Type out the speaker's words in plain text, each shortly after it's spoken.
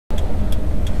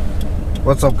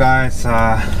What's up, guys?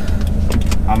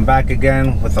 I'm back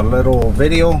again with a little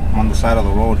video. I'm on the side of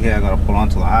the road here. I gotta pull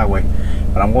onto the highway,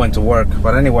 but I'm going to work.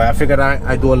 But anyway, I figured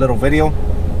I do a little video.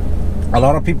 A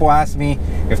lot of people ask me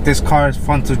if this car is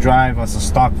fun to drive as a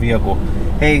stock vehicle.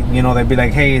 Hey, you know, they'd be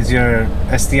like, hey, is your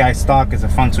STi stock, is it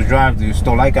fun to drive? Do you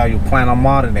still like it? Are you plan on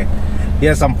modding it?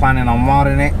 Yes, I'm planning on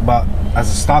modding it, but as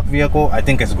a stock vehicle, I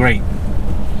think it's great.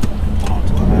 Pull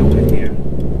onto the highway here.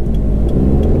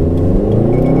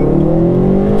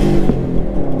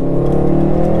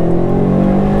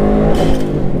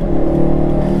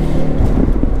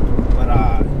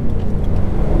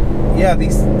 Yeah,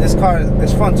 this car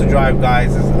is fun to drive,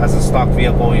 guys, as a stock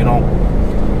vehicle. You know,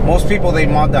 most people, they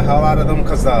mod the hell out of them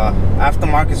because the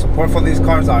aftermarket support for these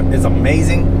cars is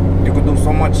amazing. You could do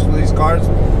so much with these cars,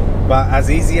 but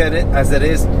as easy as it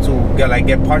is to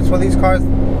get parts for these cars,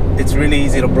 it's really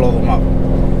easy to blow them up.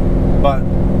 But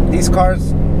these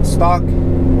cars, stock,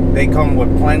 they come with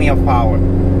plenty of power.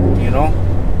 You know,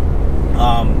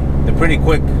 they're pretty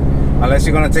quick. Unless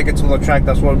you're gonna take it to the track,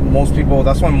 that's when most people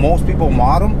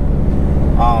mod them.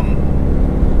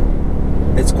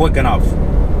 It's quick enough.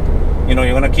 You know,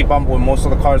 you're gonna keep up with most of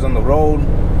the cars on the road.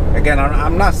 Again,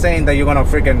 I'm not saying that you're gonna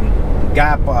freaking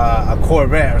gap a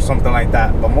Corvette or something like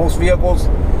that, but most vehicles,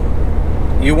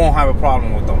 you won't have a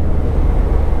problem with them.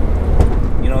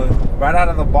 You know, right out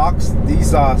of the box, these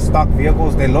stock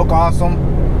vehicles, they look awesome,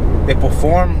 they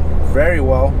perform very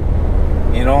well.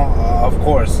 You know, of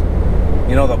course,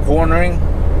 you know, the cornering,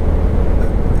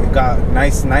 got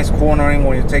nice cornering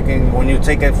when you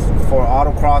take it for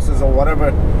autocrosses or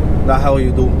whatever the hell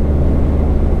you do.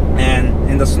 And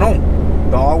in the snow,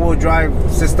 the all-wheel drive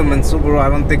system in Subaru, I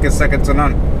don't think it's second to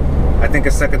none. I think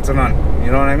it's second to none.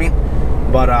 You know what I mean?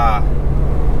 But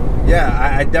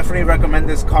yeah, I definitely recommend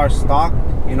this car stock.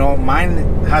 You know, mine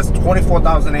has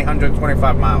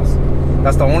 24,825 miles.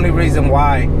 That's the only reason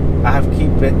why I have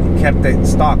kept it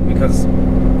stock, because,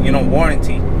 you know,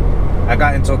 warranty. I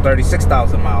got into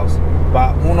 36,000 miles,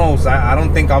 but who knows? I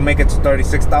don't think I'll make it to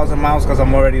 36,000 miles because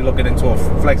I'm already looking into a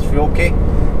flex fuel kit.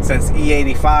 Since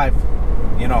E85,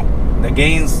 you know, the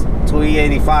gains to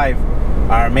E85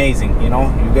 are amazing. You know,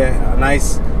 you get a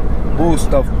nice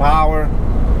boost of power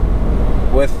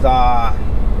with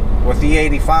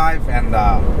E85, and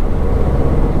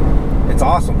it's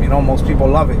awesome. You know, most people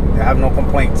love it. They have no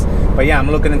complaints. But yeah, I'm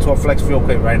looking into a flex fuel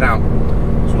kit right now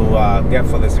to get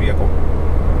for this vehicle.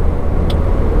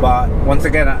 But once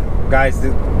again, guys,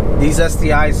 these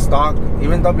STIs stock,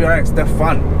 even WRX, they're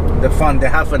fun. They're fun. They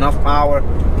have enough power,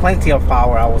 plenty of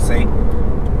power, I would say.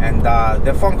 And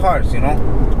they're fun cars, you know.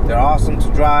 They're awesome to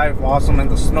drive, awesome in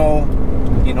the snow.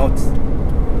 You know,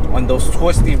 on those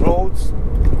twisty roads,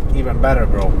 even better,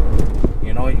 bro.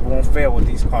 You know, you won't fail with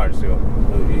these cars.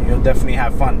 You'll definitely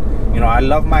have fun. You know, I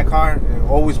love my car. It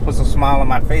always puts a smile on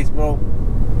my face, bro.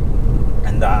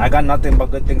 And I got nothing but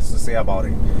good things to say about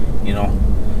it, you know.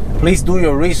 Please do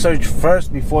your research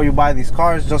first before you buy these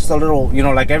cars. Just a little, you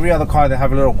know, like every other car, they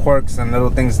have little quirks and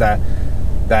little things that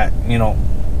you know,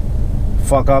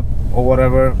 fuck up or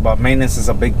whatever. But maintenance is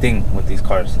a big thing with these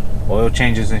cars. Oil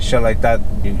changes and shit like that,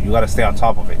 you gotta stay on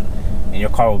top of it, and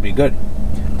your car will be good.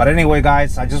 But anyway,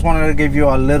 guys, I just wanted to give you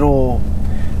a little,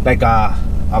 like a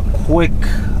quick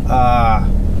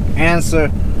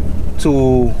answer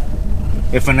to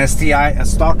if an STi, a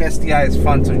stock STi, is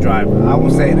fun to drive. I will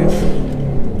say this.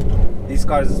 These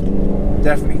cars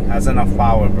definitely has enough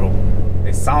power, bro.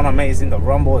 They sound amazing. The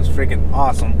rumble is freaking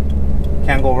awesome.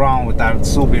 Can't go wrong with that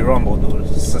Subaru rumble, dude.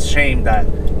 It's a shame that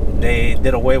they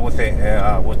did away with it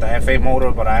with the FA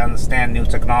motor, but I understand new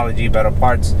technology, better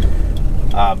parts,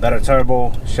 better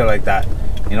turbo, shit like that.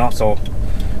 You know, so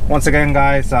once again,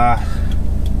 guys, have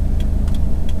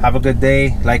a good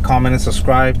day. Like, comment, and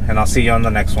subscribe, and I'll see you on the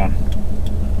next one.